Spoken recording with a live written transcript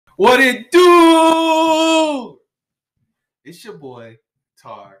What it do? It's your boy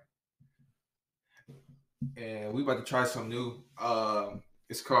Tar, and we about to try something new.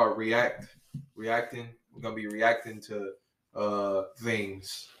 It's called reacting. We're gonna be reacting to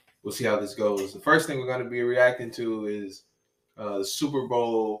things. We'll see how this goes. The first thing we're gonna be reacting to is the Super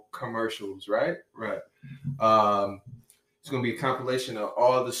Bowl commercials. Right. It's gonna be a compilation of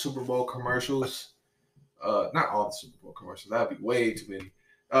all the Super Bowl commercials. Not all the Super Bowl commercials. That'd be way too many.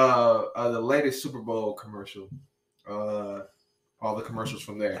 The latest Super Bowl commercial. All the commercials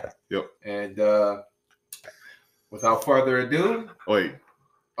from there. Yep. And without further ado, wait.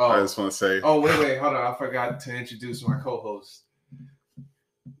 I just want to say. Oh wait, hold on. I forgot to introduce my co-host,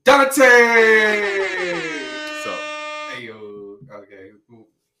 Donte. So, hey yo. Okay.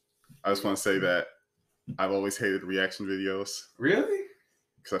 I just want to say that I've always hated reaction videos. Really?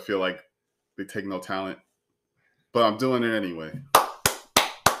 Because I feel like they take no talent. But I'm doing it anyway.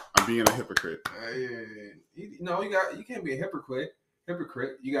 I'm being a hypocrite. You can't be a hypocrite.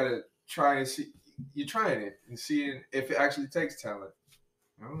 You gotta try and see. You're trying it and seeing if it actually takes talent.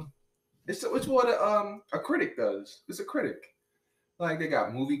 It's what a critic does. It's a critic. Like they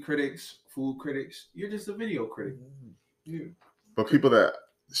got movie critics, food critics. You're just a video critic. Yeah. But people that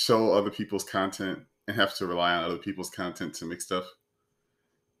show other people's content and have to rely on other people's content to make stuff,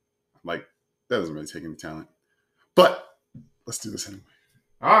 like that doesn't really take any talent. But let's do this anyway.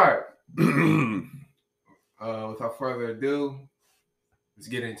 All right. Without further ado, let's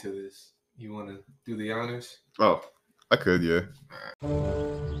get into this. You want to do the honors? Oh, I could, yeah.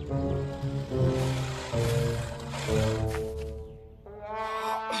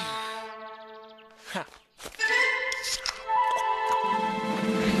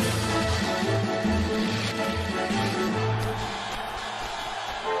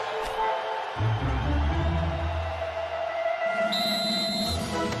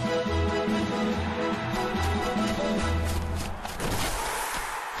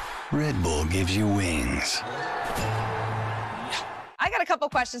 Red Bull gives you wings. I got a couple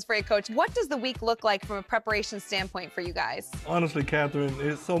questions for you, Coach. What does the week look like from a preparation standpoint for you guys? Honestly, Catherine,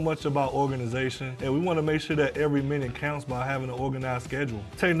 it's so much about organization, and we want to make sure that every minute counts by having an organized schedule.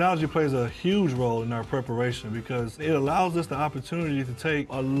 Technology plays a huge role in our preparation because it allows us the opportunity to take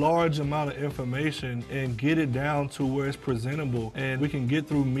a large amount of information and get it down to where it's presentable, and we can get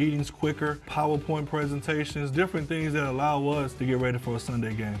through meetings quicker, PowerPoint presentations, different things that allow us to get ready for a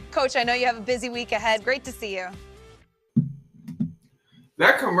Sunday game. Coach, I know you have a busy week ahead. Great to see you.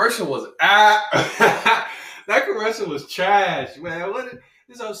 That commercial was that commercial was trash, man.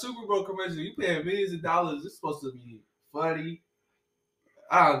 This is a Super Bowl commercial. You paying millions of dollars. It's supposed to be funny.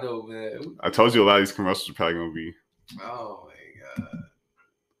 I don't know, man. I told you a lot of these commercials are probably gonna be. Oh my god.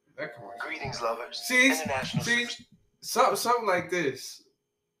 That commercial. Greetings, lovers. See, something like this.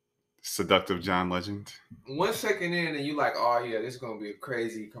 Seductive John Legend. 1 second in, and you like, oh yeah, this is gonna be a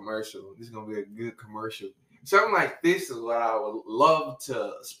crazy commercial. This is gonna be a good commercial. Something like this is what I would love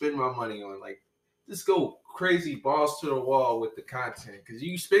to spend my money on. Like, just go crazy, balls to the wall with the content. Because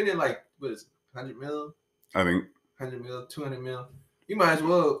you spending like, what is it, 100 mil? I think. 100 mil, 200 mil. You might as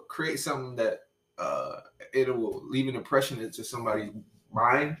well create something that it will leave an impression into somebody's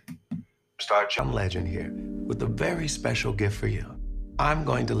mind. Star John Legend here with a very special gift for you. I'm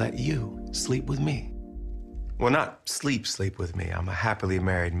going to let you sleep with me. Well, not sleep with me. I'm a happily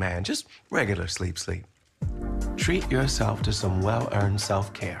married man. Just regular sleep. Treat yourself to some well-earned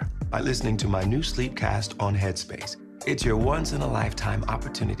self-care by listening to my new Sleepcast on Headspace. It's your once-in-a-lifetime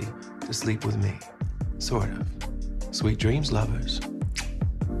opportunity to sleep with me. Sort of. Sweet dreams, lovers.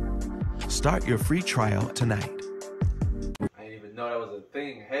 Start your free trial tonight. I didn't even know that was a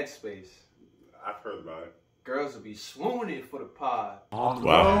thing, Headspace. I've heard about it. Girls would be swooning for the pod. On the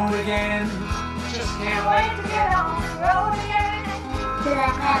road again. Just can't wait to get on the road again.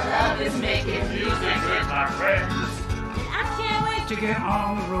 I love is making music with my friends. I can't wait to get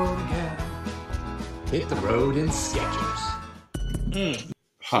on the road again. Hit the road in Skechers.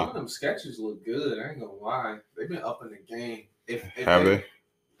 Some of them sketches look good. I ain't gonna lie. They've been up in the game. If Have they?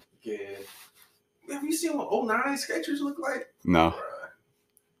 Yeah. Have you seen what 09 sketches look like? No.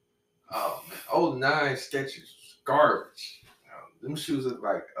 Oh man, 09 sketches garbage. Them shoes look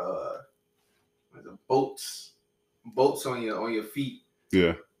like the boats on your feet.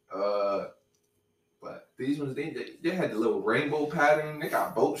 Yeah. But these ones they had the little rainbow pattern. They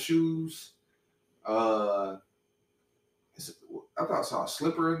got boat shoes. I thought I saw a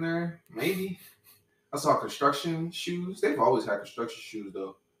slipper in there. Maybe I saw construction shoes. They've always had construction shoes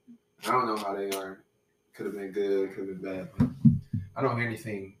though. I don't know how they are. Could have been good. Could have been bad. But I don't hear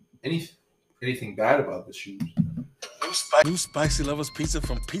anything bad about the shoes. New spicy lovers pizza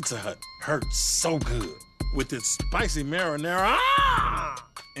from Pizza Hut. Hurts so good. With its spicy marinara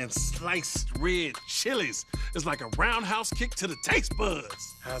and sliced red chilies. It's like a roundhouse kick to the taste buds.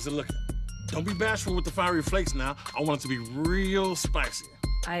 How's it looking? Don't be bashful with the fiery flakes now. I want it to be real spicy.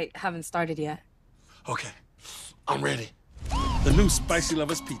 I haven't started yet. Okay, I'm ready. The new Spicy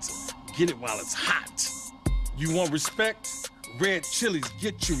Lovers Pizza. Get it while it's hot. You want respect? Red chilies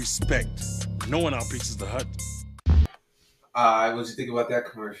get you respect. Knowing our Pizza's the Hut. What you think about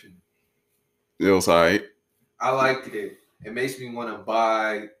that commercial? It was all right. I liked it. It makes me want to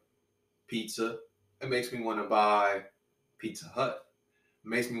buy pizza. It makes me want to buy Pizza Hut. It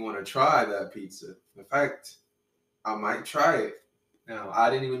makes me want to try that pizza. In fact, I might try it. Now, I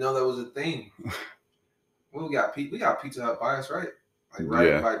didn't even know that was a thing. Well, we got Pizza Hut by us, right? Like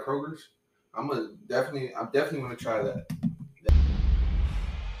right by Kroger's. I'm definitely want to try that.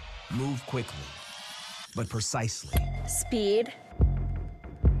 Move quickly, but precisely. Speed.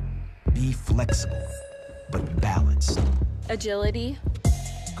 Be flexible, but balanced. Agility.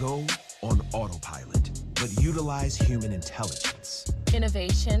 Go on autopilot, but utilize human intelligence.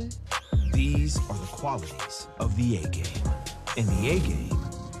 Innovation. These are the qualities of the A-game. And the A-game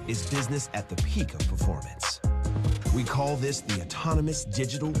is business at the peak of performance. We call this the Autonomous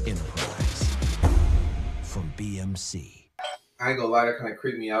Digital Enterprise from BMC. I ain't gonna lie, that kind of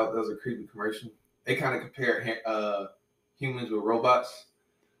creeped me out. That was a creepy commercial. They kind of compared humans with robots.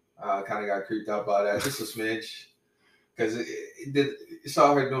 Kind of got creeped out by that. Just a smidge. Because it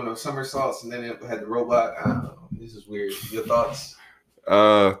saw her doing those somersaults and then it had the robot. I don't know. This is weird. Your thoughts?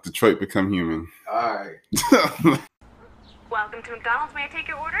 Detroit Become Human. All right. Welcome to McDonald's. May I take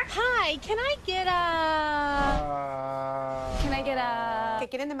your order? Hi, can I get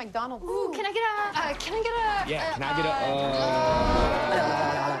Get in the McDonald's. Ooh, can I get a? Yeah, can I get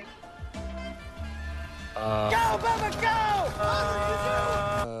Go, Bubba, go!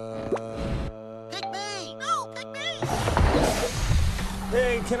 Pick me! No, pick me!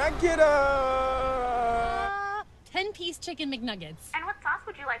 Hey, can I get a... 10-piece chicken McNuggets. And what sauce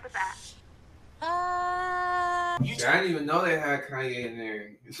would you like with that? See, I didn't even know they had Kanye in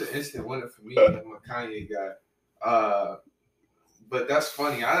there. It's an instant winner for me. I'm a Kanye guy. But that's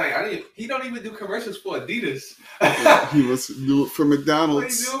funny. I didn't. He don't even do commercials for Adidas. He must do it for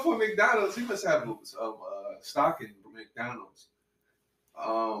McDonald's. He do it for McDonald's. He must have stock in McDonald's.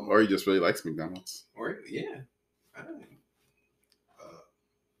 Or he just really likes McDonald's. Or yeah.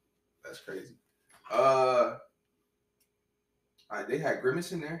 That's crazy. They had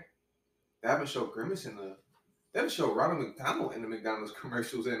Grimace in there. They haven't showed Grimace they haven't showed Ronald McDonald in the McDonald's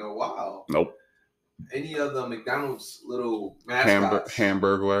commercials in a while. Nope. Any of the McDonald's little mascots.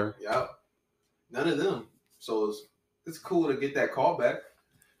 Hamburglar. Yep. None of them. So it's cool to get that call back.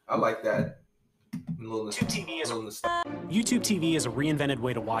 I like that. YouTube TV is a reinvented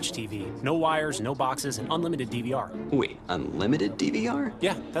way to watch TV. No wires, no boxes, and unlimited DVR. Wait, unlimited DVR?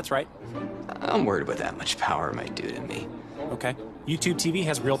 Yeah, that's right. I'm worried what that much power might do to me. Okay. YouTube TV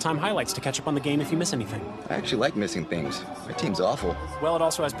has real-time highlights to catch up on the game if you miss anything. I actually like missing things. My team's awful. Well, it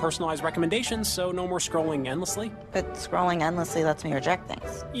also has personalized recommendations, so no more scrolling endlessly. But scrolling endlessly lets me reject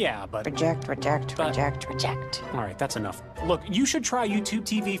things. Yeah, but... Reject. All right, that's enough. Look, you should try YouTube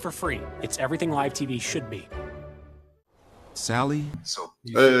TV for free. It's everything live TV should be. Sally?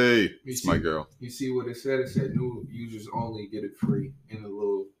 It's my girl. You see what it said? It said new users only get it free in the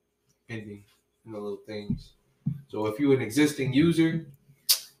little ending, in the little things. So if you're an existing user,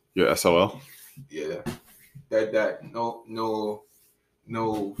 Your SOL? Yeah, that no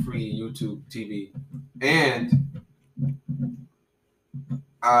free YouTube TV, and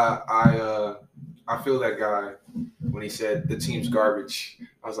I feel that guy when he said the team's garbage.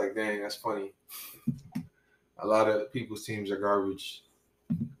 I was like, dang, that's funny. A lot of people's teams are garbage.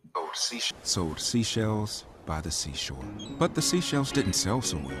 Sold seashells by the seashore. But the seashells didn't sell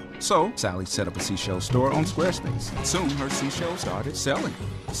so well. So Sally set up a seashell store on Squarespace. Soon her seashells started selling.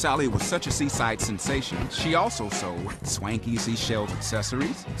 Sally was such a seaside sensation, she also sold swanky seashell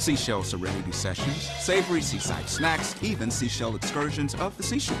accessories, seashell serenity sessions, savory seaside snacks, even seashell excursions of the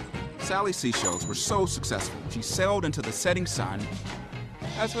seashore. Sally's seashells were so successful, she sailed into the setting sun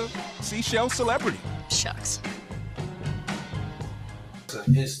as a seashell celebrity. Shucks. It's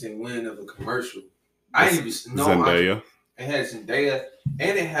an instant win of a commercial. I didn't even know Zendaya. It had Zendaya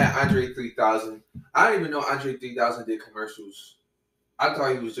and it had Andre 3000. I didn't even know Andre 3000 did commercials. I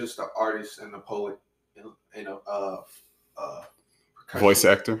thought he was just an artist and a poet and a Voice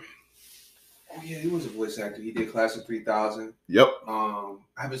actor. Oh yeah, he was a voice actor. He did Classic 3000. Yep. I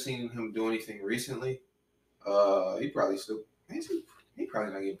haven't seen him do anything recently. He probably not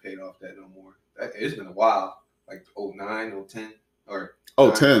getting paid off that no more. It's been a while. like 09, 010, or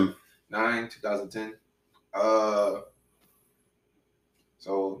 10. 2010.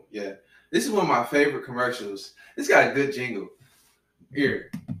 So yeah, this is one of my favorite commercials. It's got a good jingle.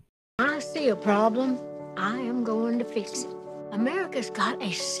 Here. I see a problem. I am going to fix it. America's got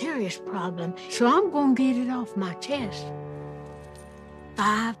a serious problem, so I'm going to get it off my chest.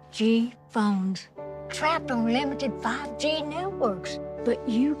 5G phones, trapped on limited 5G networks. But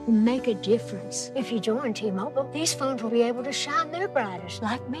you can make a difference. If you join T-Mobile, these phones will be able to shine their brightest,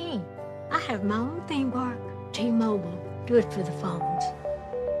 like me. I have my own theme park. T-Mobile, do it for the phones.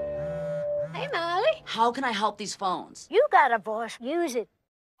 Hey, Molly. How can I help these phones? You got a voice. Use it.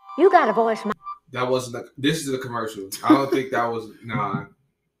 You got a voice. That wasn't. This is the commercial. I don't think that was. Nah.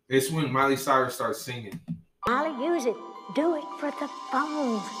 It's when Miley Cyrus starts singing. Molly, use it. Do it for the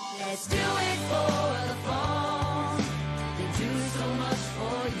phones. Let's do it for the phones. They do so much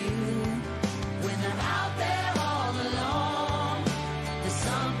for you. When they're out there all alone, there's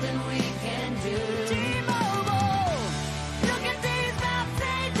something we can do. T-Mobile, look at these maps,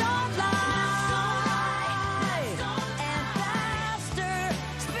 they don't lie. And faster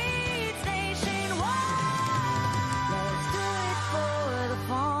speeds nationwide. Let's do it for the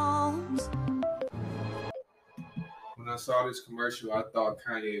phones. When I saw this commercial, I thought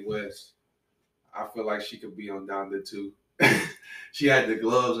Kanye West. I feel like she could be on Donte too. She had the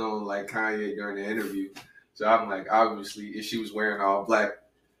gloves on like Kanye during the interview. So I'm like, obviously, if she was wearing all black.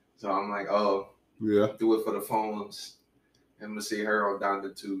 So I'm like, oh, yeah, do it for the phones. I'm going to see her on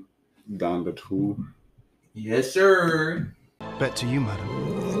Donte too. Donte too. Yes, sir. Back to you,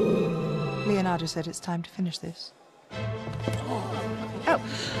 madam. Leonardo said it's time to finish this. Oh,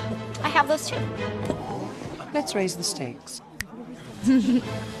 I have those too. Let's raise the stakes.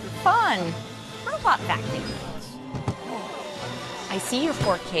 Fun. Robot vacuum. I see your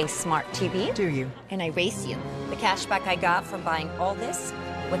 4K smart TV. Do you? And I race you. The cashback I got from buying all this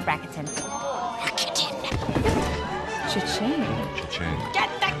with Rakuten. Rakuten. Cha-ching. Cha-ching. Get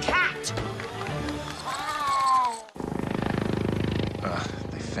the cat!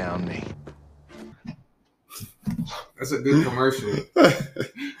 They found me. That's a good commercial.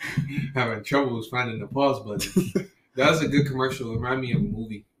 Having trouble finding the pause button. That's a good commercial. It reminded me of a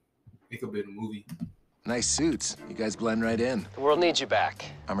movie. It could be in a movie. Nice suits. You guys blend right in. The world needs you back.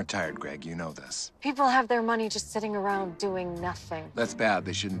 I'm retired, Greg. You know this. People have their money just sitting around doing nothing. That's bad.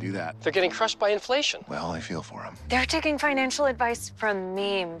 They shouldn't do that. They're getting crushed by inflation. Well, I feel for them. They're taking financial advice from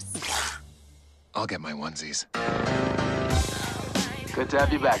memes. I'll get my onesies. Good to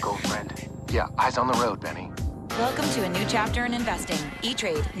have you back, old friend. Yeah, eyes on the road, Benny. Welcome to a new chapter in investing.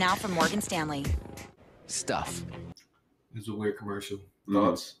 E-Trade, now from Morgan Stanley. Stuff. It's a weird commercial.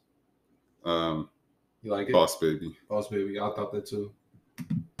 Thoughts? You like it? Boss Baby. Boss Baby. I thought that too.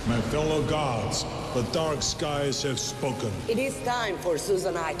 My fellow gods, the dark skies have spoken. It is time for Susan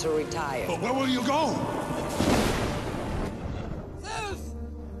and I to retire. But where will you go? Zeus!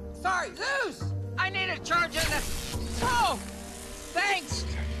 Sorry, Zeus! I need a charge in this. Oh! Thanks!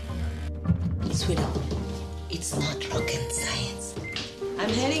 Sweetheart, it's not rocket science. I'm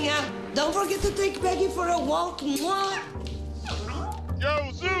heading out. Don't forget to take Peggy for a walk. Mwah.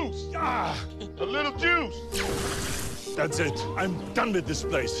 Yo, Zeus! Ah, a little juice. That's it. I'm done with this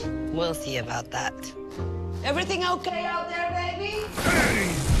place. We'll see about that. Everything okay out there, baby?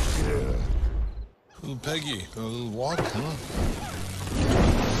 Hey! Yeah. Little Peggy, a little walk, huh?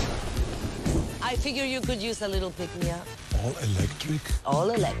 I figure you could use a little pick-me-up. All electric?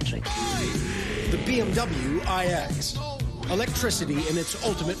 All electric. The BMW iX. Electricity in its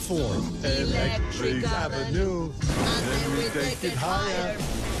ultimate form. Electric Avenue. And we take it higher.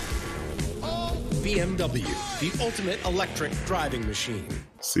 BMW, the ultimate electric driving machine.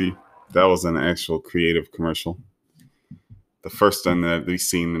 See, that was an actual creative commercial. The first one that we've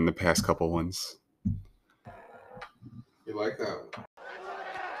seen in the past couple ones. You like that one?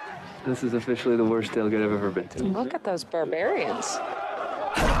 This is officially the worst tailgate I've ever been to. Look at those barbarians.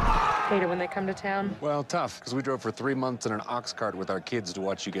 Hate it when they come to town. Well, tough, because we drove for 3 months in an ox cart with our kids to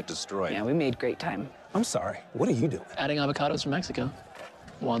watch you get destroyed. Yeah, we made great time. I'm sorry, what are you doing? Adding avocados from Mexico.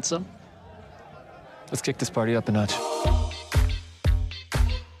 Want some? Let's kick this party up a notch.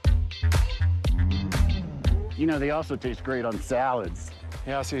 You know, they also taste great on salads.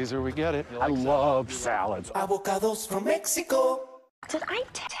 Yeah, Caesar, we get it. I love salads. Avocados from Mexico. Did I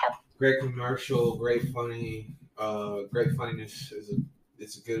tell? Great commercial, great funny, great funniness.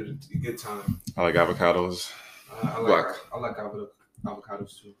 It's a good time. I like avocados. I like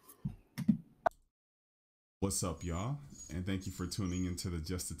avocados too. What's up, y'all? And thank you for tuning into the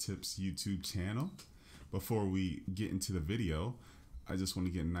Just the Tips YouTube channel. Before we get into the video, I just want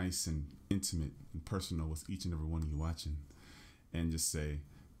to get nice and intimate and personal with each and every one of you watching, and just say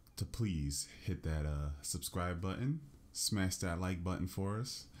to please hit that subscribe button, smash that like button for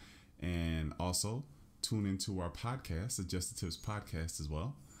us, and also tune into our podcast, the Just the Tips podcast as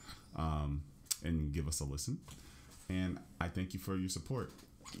well, and give us a listen. And I thank you for your support,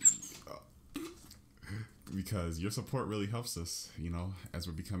 because your support really helps us, you know, as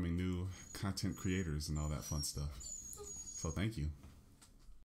we're becoming new content creators and all that fun stuff. So thank you.